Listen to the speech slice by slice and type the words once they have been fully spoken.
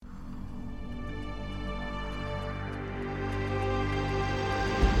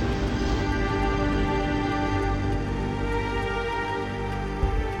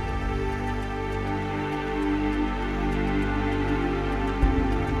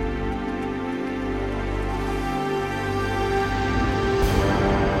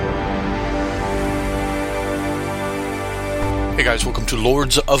Hey guys, welcome to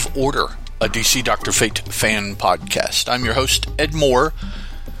Lords of Order, a DC Dr. Fate fan podcast. I'm your host, Ed Moore.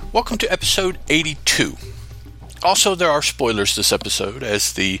 Welcome to episode 82. Also, there are spoilers this episode,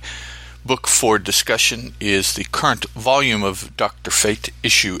 as the book for discussion is the current volume of Dr. Fate,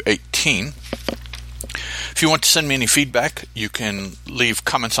 issue 18. If you want to send me any feedback, you can leave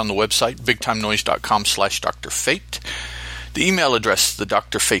comments on the website, bigtimenoise.com/drfate. The email address, the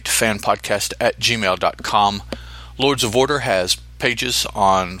Dr. Fate fan podcast @gmail.com. Lords of Order has pages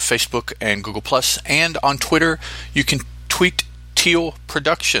on Facebook and Google+, and on Twitter you can tweet Teal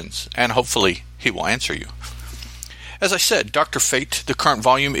Productions, and hopefully he will answer you. As I said, Dr. Fate, the current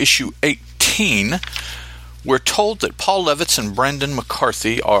volume, issue 18, we're told that Paul Levitz and Brendan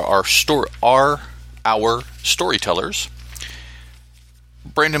McCarthy are our storytellers.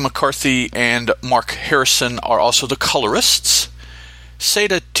 Brendan McCarthy and Mark Harrison are also the colorists.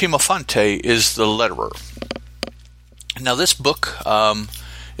 Seda Timofante is the letterer. Now, this book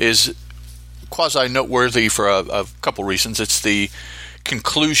is quasi-noteworthy for a couple reasons. It's the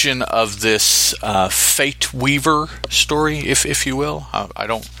conclusion of this Fate Weaver story, if you will. I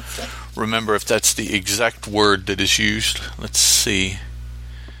don't remember if that's the exact word that is used. Let's see.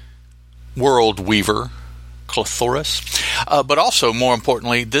 World Weaver, Clothoris. But also, more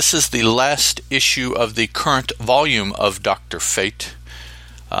importantly, this is the last issue of the current volume of Dr. Fate.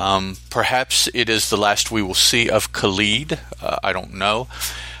 Perhaps it is the last we will see of Khalid. I don't know.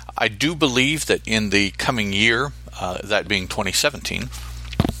 I do believe that in the coming year, that being 2017,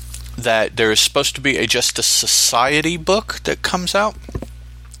 that there is supposed to be a Justice Society book that comes out.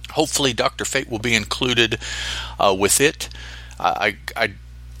 Hopefully Dr. Fate will be included with it. I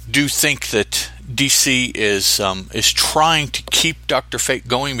do think that DC is trying to keep Dr. Fate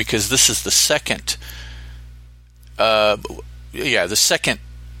going, because this is the second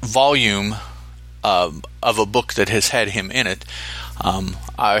volume of a book that has had him in it.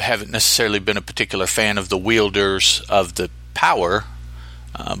 I haven't necessarily been a particular fan of the wielders of the power,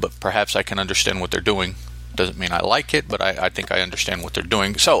 but perhaps I can understand what they're doing. Doesn't mean I like it, but I think I understand what they're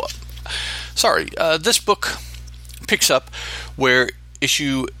doing. So, this book picks up where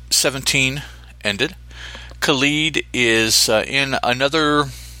issue 17 ended. Khalid is in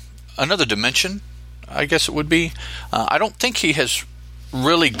another dimension, I guess it would be. I don't think he has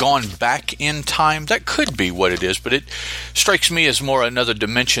really gone back in time. That could be what it is, but it strikes me as more another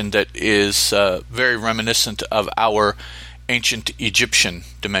dimension that is very reminiscent of our ancient Egyptian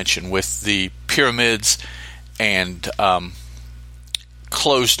dimension, with the pyramids and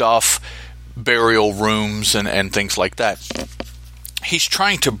closed off burial rooms and things like that. He's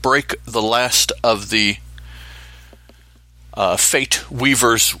trying to break the last of the Fate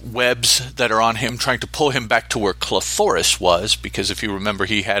Weaver's webs that are on him, trying to pull him back to where Clothoris was, because if you remember,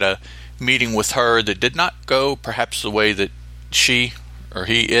 he had a meeting with her that did not go perhaps the way that she or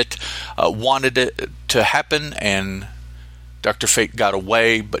it wanted it to happen, and Dr. Fate got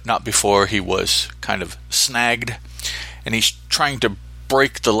away, but not before he was kind of snagged. And he's trying to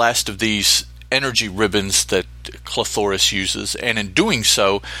break the last of these energy ribbons that Clothoris uses, and in doing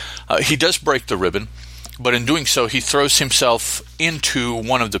so, he does break the ribbon. But in doing so, he throws himself into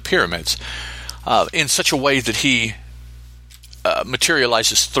one of the pyramids in such a way that he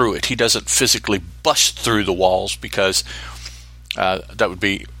materializes through it. He doesn't physically bust through the walls, because that would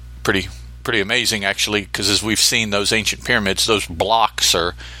be pretty amazing, actually, because as we've seen, those ancient pyramids, those blocks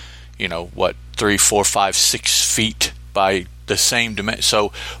are, 3, 4, 5, 6 feet by the same dimension.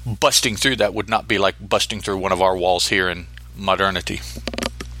 So busting through that would not be like busting through one of our walls here in modernity.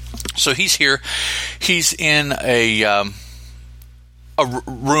 So he's here. He's in a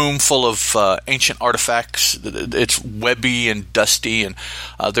room full of ancient artifacts. It's webby and dusty, and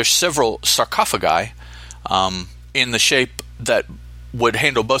there's several sarcophagi in the shape that would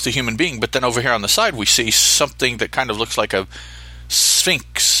handle both a human being. But then over here on the side, we see something that kind of looks like a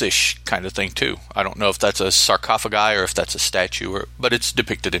sphinx-ish kind of thing too. I don't know if that's a sarcophagi or if that's a statue, but it's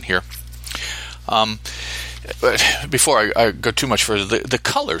depicted in here. But before I go too much further, the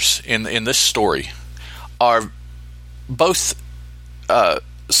colors in this story are both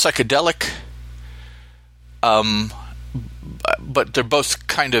psychedelic, but they're both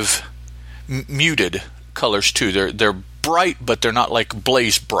kind of muted colors too. They're bright, but they're not like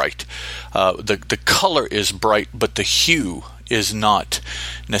blaze bright. The color is bright, but the hue is not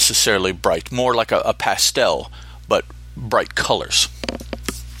necessarily bright. More like a pastel, but bright colors.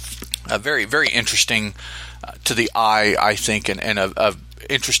 Very, very interesting to the eye, I think, and a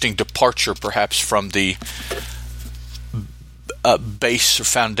interesting departure perhaps from the base or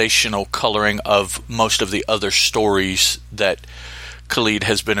foundational coloring of most of the other stories that Khalid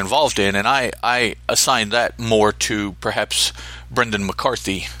has been involved in, and I assign that more to perhaps Brendan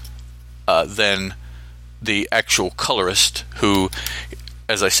McCarthy than the actual colorist, who,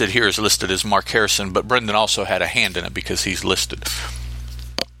 as I said here, is listed as Mark Harrison, but Brendan also had a hand in it because he's listed.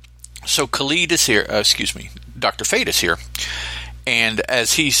 So Khalid is here, Dr. Fate is here, and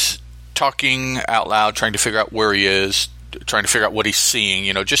as he's talking out loud, trying to figure out where he is, trying to figure out what he's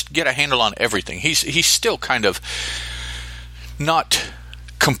seeing, just get a handle on everything. He's still kind of not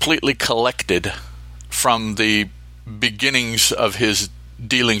completely collected from the beginnings of his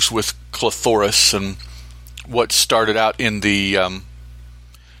dealings with Clothoris and what started out in the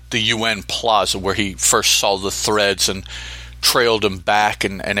UN Plaza, where he first saw the threads and trailed him back,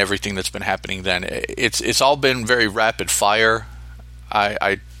 and everything that's been happening then. It's all been very rapid fire,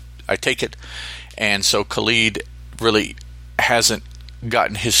 I take it, and so Khalid really hasn't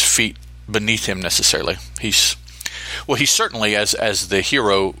gotten his feet beneath him necessarily. He's certainly, as the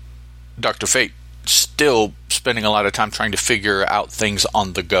hero, Dr. Fate, still spending a lot of time trying to figure out things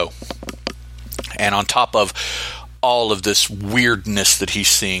on the go. And on top of all of this weirdness that he's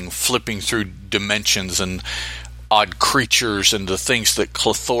seeing, flipping through dimensions and odd creatures and the things that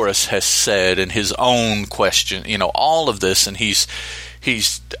Clothoris has said and his own question, all of this, and he's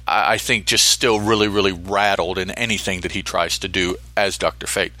I think just still really, really rattled in anything that he tries to do as Dr.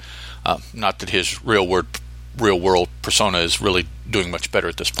 Fate. Not that his real world persona is really doing much better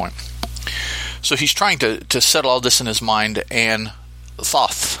at this point. So he's trying to settle all this in his mind, and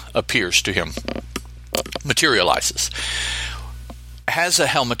Thoth appears to him, materializes, has a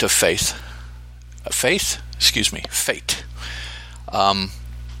helmet of fate.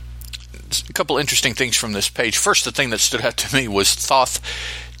 A couple interesting things from this page. First, the thing that stood out to me was Thoth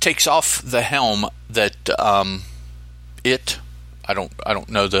takes off the helm that I don't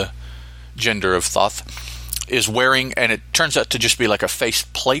know the gender of Thoth, is wearing, and it turns out to just be like a face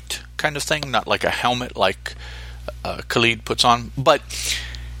plate kind of thing, not like a helmet like Khalid puts on. But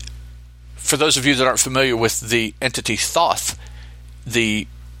for those of you that aren't familiar with the entity Thoth, the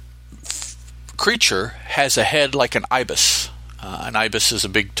creature has a head like an ibis. An ibis is a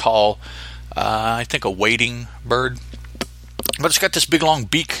big, tall, I think a wading bird. But it's got this big, long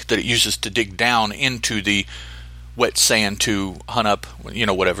beak that it uses to dig down into the wet sand to hunt up,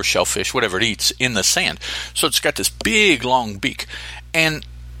 whatever, shellfish, whatever it eats in the sand. So it's got this big, long beak. And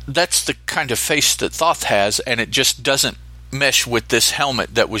that's the kind of face that Thoth has, and it just doesn't mesh with this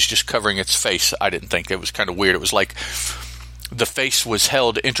helmet that was just covering its face. I didn't think. It was kind of weird. It was like the face was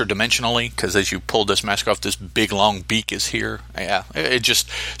held interdimensionally, because as you pull this mask off, this big long beak is here. Yeah, it just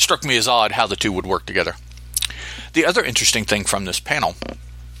struck me as odd how the two would work together. The other interesting thing from this panel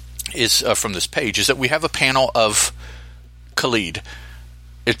is from this page is that we have a panel of Khalid.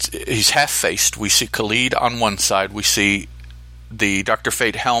 He's half-faced. We see Khalid on one side. We see the Dr.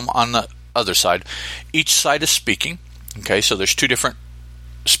 Fate helm on the other side. Each side is speaking. Okay, so there's two different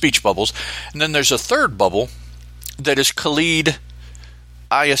speech bubbles. And then there's a third bubble that is Khalid,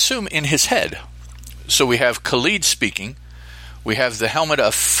 I assume, in his head. So we have Khalid speaking. We have the helmet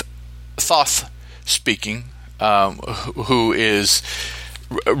of Thoth speaking, who is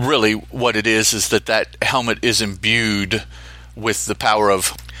really what it is that helmet is imbued with the power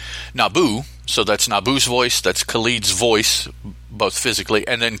of Nabu. So that's Nabu's voice, that's Khalid's voice, both physically,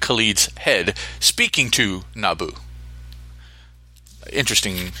 and then Khalid's head speaking to Nabu.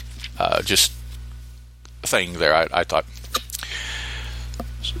 Interesting, just thing there, I thought.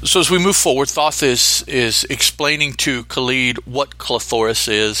 So as we move forward, Thoth is explaining to Khalid what Clothoris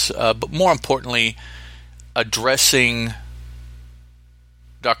is, but more importantly, addressing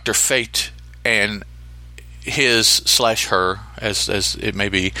Dr. Fate and his/her, as it may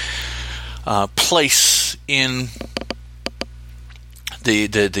be, place in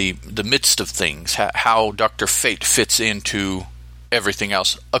the midst of things, how Dr. Fate fits into everything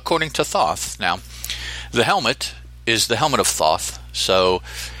else, according to Thoth. Now, the helmet is the helmet of Thoth, so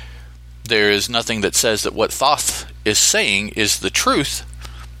there is nothing that says that what Thoth is saying is the truth,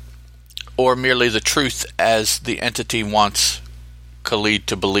 or merely the truth as the entity wants Khalid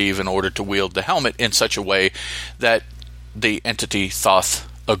to believe in order to wield the helmet in such a way that the entity Thoth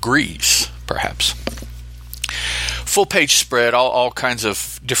agrees, perhaps. Full page spread, all kinds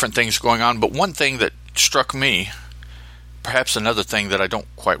of different things going on, but one thing that struck me, perhaps another thing that I don't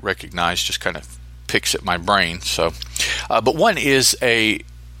quite recognize, just kind of picks at my brain. But one is a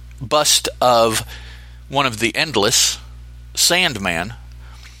bust of one of the Endless, Sandman,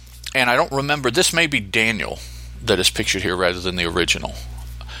 and I don't remember, this may be Daniel that is pictured here rather than the original.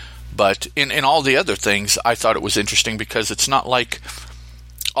 But in all the other things, I thought it was interesting because it's not like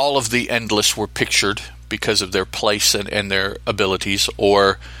all of the Endless were pictured because of their place and their abilities,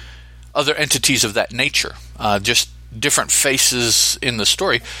 or other entities of that nature. Just different faces in the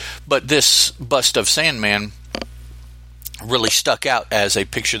story. But this bust of Sandman really stuck out as a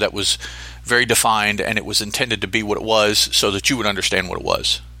picture that was very defined, and it was intended to be what it was so that you would understand what it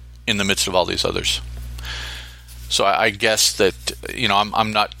was in the midst of all these others. So I guess that,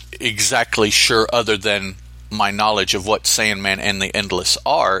 I'm not exactly sure, other than my knowledge of what Sandman and the Endless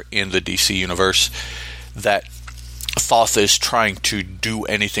are in the DC universe, that Thoth is trying to do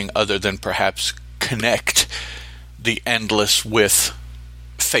anything other than perhaps connect the Endless with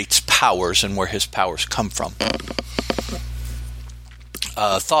Fate's powers and where his powers come from.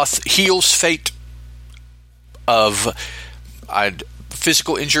 Thoth heals Fate of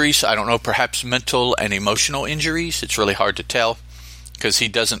physical injuries. I don't know, perhaps mental and emotional injuries. It's really hard to tell, because he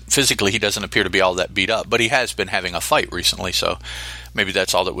doesn't appear to be all that beat up, but he has been having a fight recently, so maybe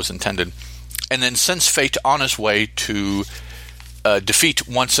that's all that was intended. And then sends Fate on his way to defeat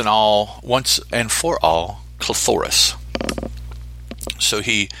once and for all Clothoris. So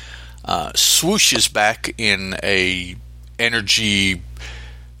he swooshes back in a energy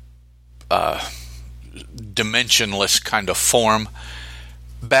dimensionless kind of form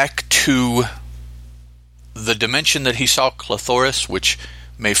back to the dimension that he saw Clothoris, which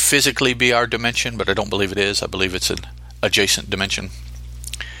may physically be our dimension, but I don't believe it is. I believe it's an adjacent dimension.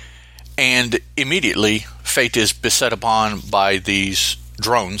 And immediately, Fate is beset upon by these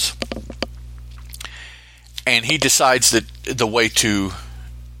drones, and he decides that the way to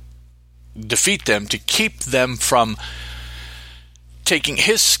defeat them, to keep them from taking,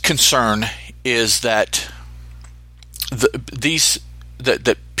 his concern is that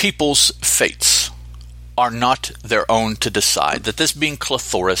that people's fates are not their own to decide. That this being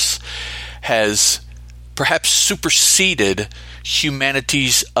Clothoris has perhaps superseded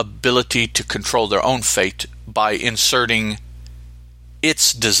humanity's ability to control their own fate by inserting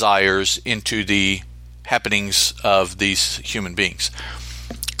its desires into the happenings of these human beings.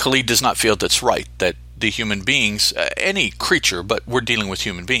 Khalid does not feel that's right, that the human beings, any creature, but we're dealing with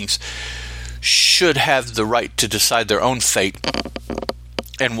human beings, should have the right to decide their own fate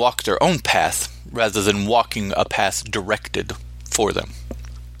and walk their own path rather than walking a path directed for them.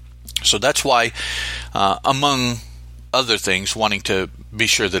 So that's why, among other things, wanting to be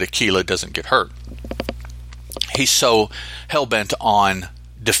sure that Aquila doesn't get hurt, he's so hell-bent on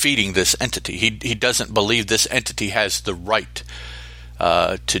defeating this entity. He doesn't believe this entity has the right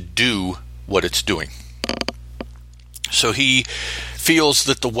to do what it's doing. So he feels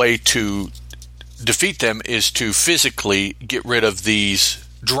that the way to defeat them is to physically get rid of these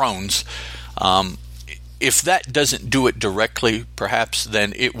drones. If that doesn't do it directly, perhaps,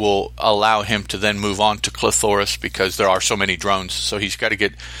 then it will allow him to then move on to Clothoris, because there are so many drones. So he's got to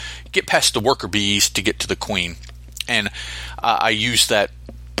get past the worker bees to get to the queen. And I use that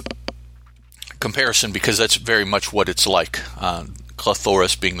comparison because that's very much what it's like.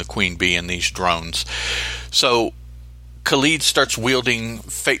 Clothoris being the queen bee and these drones. So Khalid starts wielding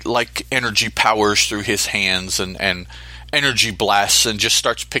fate-like energy powers through his hands and energy blasts, and just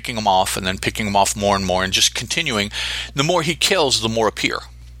starts picking them off, and then picking them off more and more, and just continuing. The more he kills, the more appear,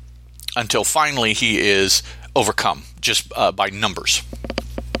 until finally he is overcome just by numbers.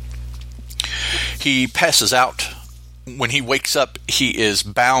 He passes out. When he wakes up, he is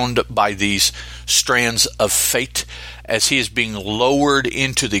bound by these strands of fate as he is being lowered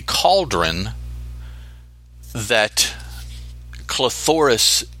into the cauldron that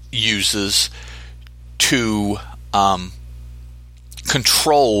Clothoris uses to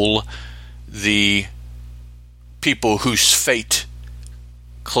control the people whose fate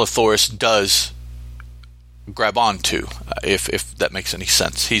Clothoris does grab onto, if that makes any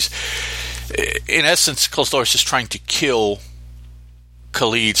sense. In essence, Clothoris is trying to kill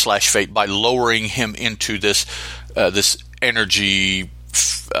Khalid / Fate by lowering him into this energy,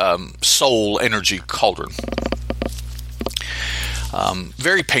 soul energy cauldron.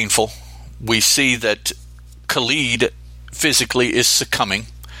 Very painful. We see that Khalid physically is succumbing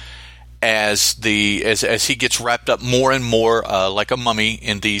as he gets wrapped up more and more like a mummy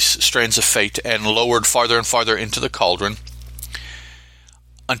in these strands of fate and lowered farther and farther into the cauldron,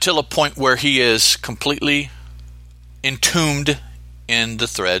 until a point where he is completely entombed in the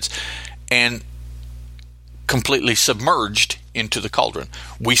threads and completely submerged into the cauldron.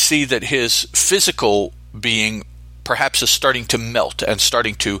 We see that his physical being perhaps is starting to melt and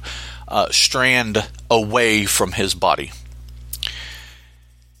starting to strand away from his body.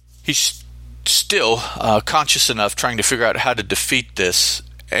 He's still conscious enough, trying to figure out how to defeat this,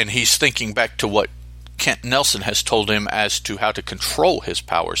 and he's thinking back to what Kent Nelson has told him as to how to control his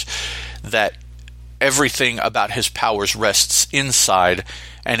powers, that everything about his powers rests inside,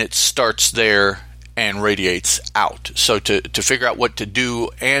 and it starts there and radiates out. So to figure out what to do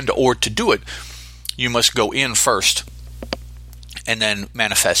or to do it, you must go in first and then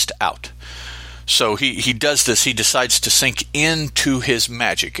manifest out. So he does this. He decides to sink into his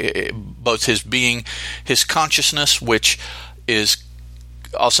magic, both his being, his consciousness, which is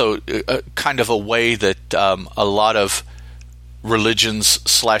also kind of a way that a lot of religions /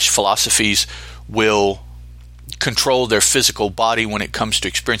 philosophies will control their physical body when it comes to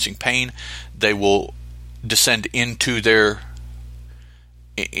experiencing pain. They will descend into their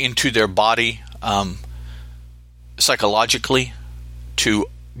body psychologically to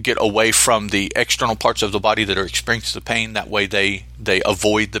get away from the external parts of the body that are experiencing the pain. That way they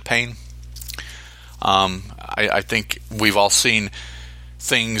avoid the pain. I think we've all seen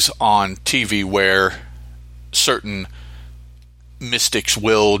things on TV where certain mystics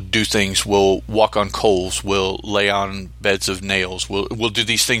will do things, will walk on coals, will lay on beds of nails, will do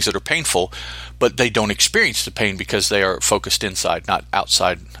these things that are painful, but they don't experience the pain because they are focused inside, not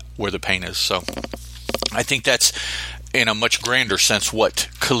outside where the pain is. So I think that's, in a much grander sense, what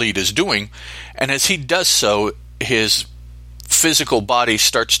Khalid is doing. And as he does so, his physical body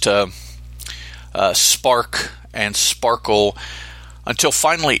starts to spark and sparkle until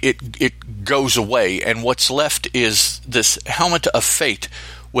finally it goes away, and what's left is this helmet of fate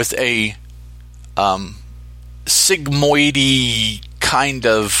with a sigmoidy kind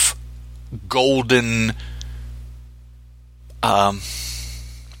of golden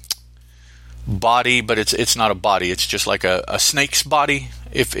body, but it's not a body. It's just like a snake's body,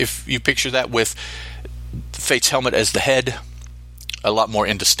 if you picture that, with Fate's helmet as the head. A lot more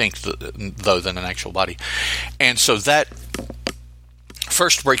indistinct, though, than an actual body. And so that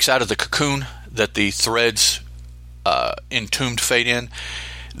first breaks out of the cocoon that the threads entombed Fate in.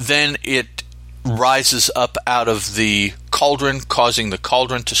 Then it rises up out of the cauldron, causing the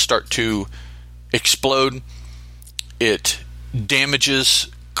cauldron to start to explode. It damages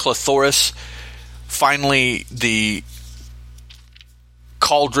Clothoris. Finally, the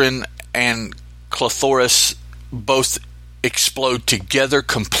cauldron and Clothoris both explode together,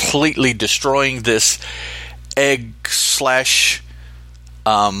 completely destroying this egg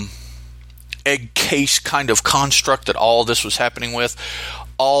case kind of construct that all this was happening with,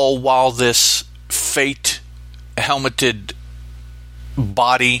 all while this Fate helmeted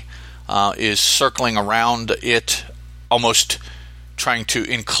body is circling around it, almost trying to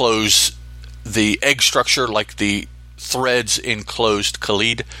enclose the egg structure like the threads enclosed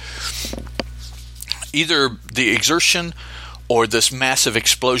Khalid. Either the exertion or this massive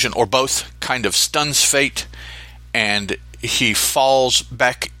explosion, or both, kind of stuns Fate, and he falls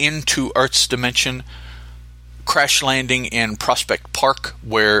back into Earth's dimension, crash landing in Prospect Park,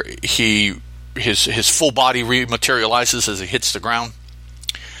 where his full body rematerializes as he hits the ground.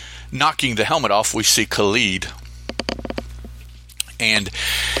 Knocking the helmet off, we see Khalid. And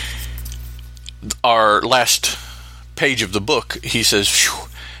our last page of the book, he says, "Phew,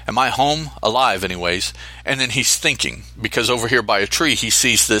 am I home? Alive, anyways." And then he's thinking, because over here by a tree, he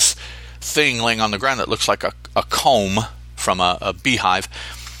sees this thing laying on the ground that looks like a comb from a beehive.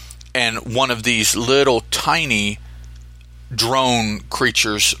 And one of these little tiny drone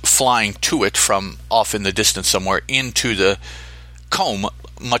creatures flying to it from off in the distance somewhere into the comb,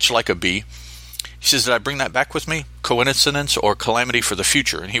 much like a bee. He says, "Did I bring that back with me? Coincidence or calamity for the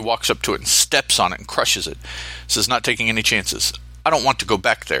future?" And he walks up to it and steps on it and crushes it. He says, "Not taking any chances. I don't want to go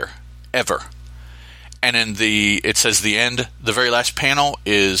back there, ever." And in it says the end, the very last panel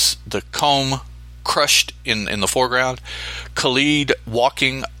is the comb crushed in the foreground. Khalid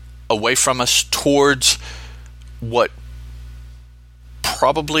walking away from us towards what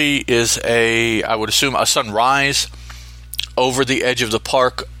probably is I would assume, a sunrise over the edge of the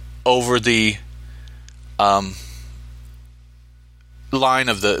park, over the line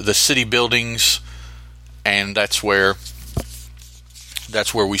of the city buildings, and that's where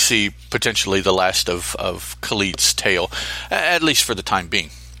we see potentially the last of Khalid's tale, at least for the time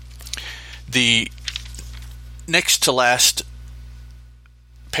being. The next to last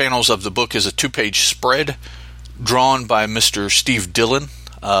panels of the book is a 2-page spread drawn by Mr. Steve Dillon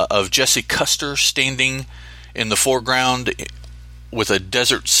of Jesse Custer standing in the foreground with a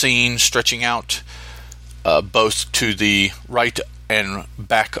desert scene stretching out both to the right and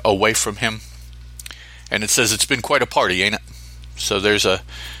back away from him. And it says, "It's been quite a party, ain't it?" So there's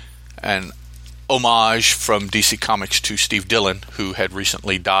an homage from DC Comics to Steve Dillon, who had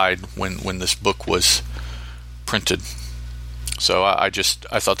recently died when this book was printed. So I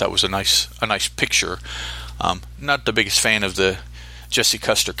thought that was a nice picture. Not the biggest fan of the Jesse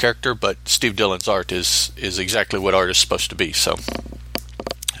Custer character, but Steve Dillon's art is exactly what art is supposed to be. So,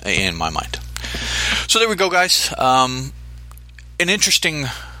 in my mind. So there we go, guys. An interesting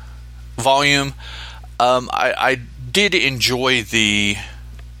volume. I did enjoy the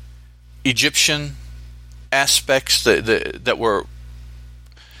Egyptian aspects that were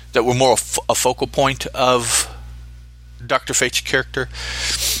more a focal point of Dr. Fate's character.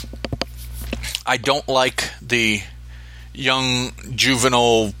 I don't like the young,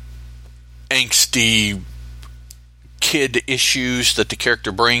 juvenile, angsty kid issues that the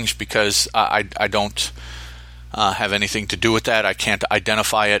character brings, because I don't have anything to do with that. I can't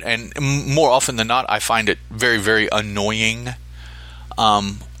identify it, and more often than not, I find it very, very annoying.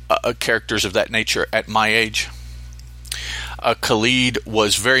 Characters of that nature at my age. Khalid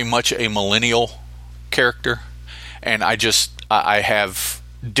was very much a millennial character, and I have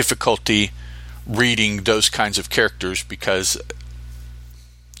difficulty reading those kinds of characters because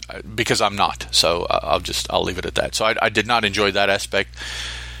I'm not. So I'll leave it at that. So I did not enjoy that aspect.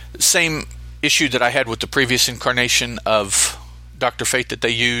 Same issue that I had with the previous incarnation of Dr. Fate that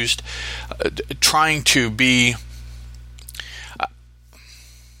they used, trying to be.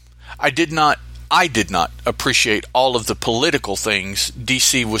 I did not appreciate all of the political things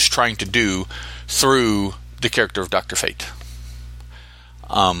DC was trying to do through the character of Dr. Fate.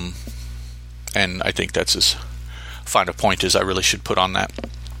 And I think that's as fine a point as I really should put on that.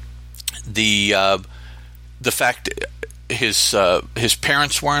 The fact his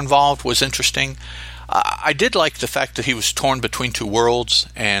parents were involved was interesting. I did like the fact that he was torn between two worlds,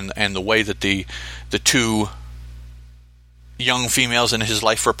 and the way that the two young females in his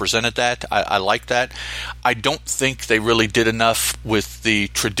life represented that. I like that. I don't think they really did enough with the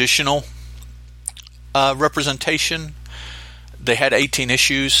traditional representation. They had 18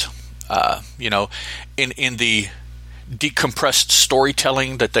 issues. In the decompressed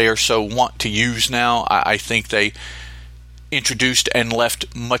storytelling that they are so want to use now, I think they introduced and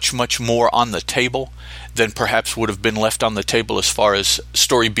left much, much more on the table than perhaps would have been left on the table as far as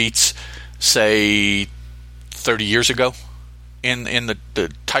story beats, say, 30 years ago in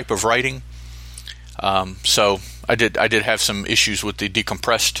the type of writing. So I did have some issues with the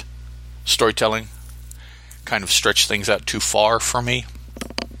decompressed storytelling. Kind of stretched things out too far for me.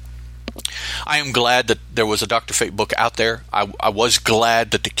 I am glad that there was a Dr. Fate book out there. I was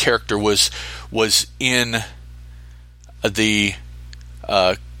glad that the character was in the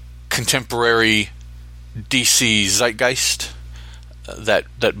contemporary DC zeitgeist.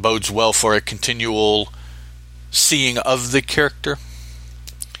 That bodes well for a continual seeing of the character.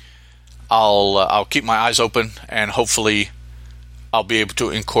 I'll keep my eyes open, and hopefully I'll be able to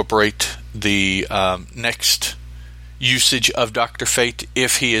incorporate the next usage of Dr. Fate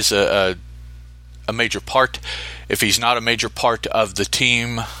if he is a major part. If he's not a major part of the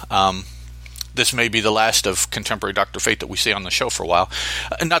team, this may be the last of contemporary Dr. Fate that we see on the show for a while.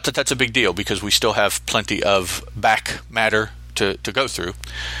 Not that that's a big deal, because we still have plenty of back matter to go through.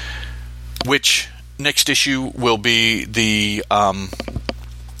 Which next issue will be the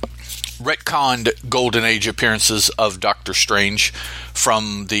retconned Golden Age appearances of Doctor Strange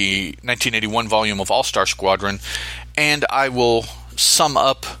from the 1981 volume of All-Star Squadron, and I will sum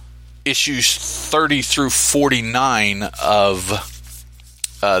up issues 30 through 49 of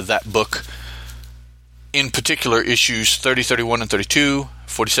that book. In particular, issues 30, 31, and 32,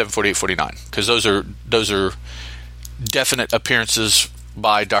 47, 48, 49, because those are definite appearances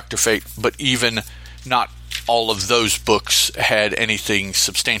by Dr. Fate, but even not all of those books had anything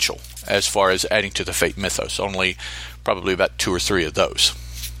substantial as far as adding to the Fate mythos. Only probably about 2 or 3 of those.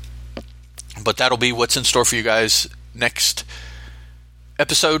 But that'll be what's in store for you guys next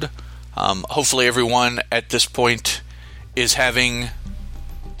episode. Hopefully everyone at this point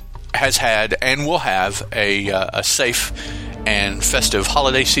has had and will have a safe and festive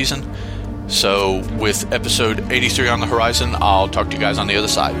holiday season. So with episode 83 on the horizon, I'll talk to you guys on the other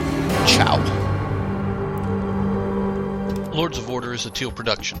side. Ciao. Lords of Order is a Teal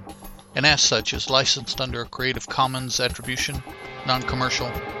production, and as such is licensed under a Creative Commons Attribution, Non-Commercial,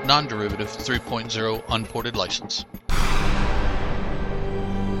 Non-Derivative 3.0 Unported license.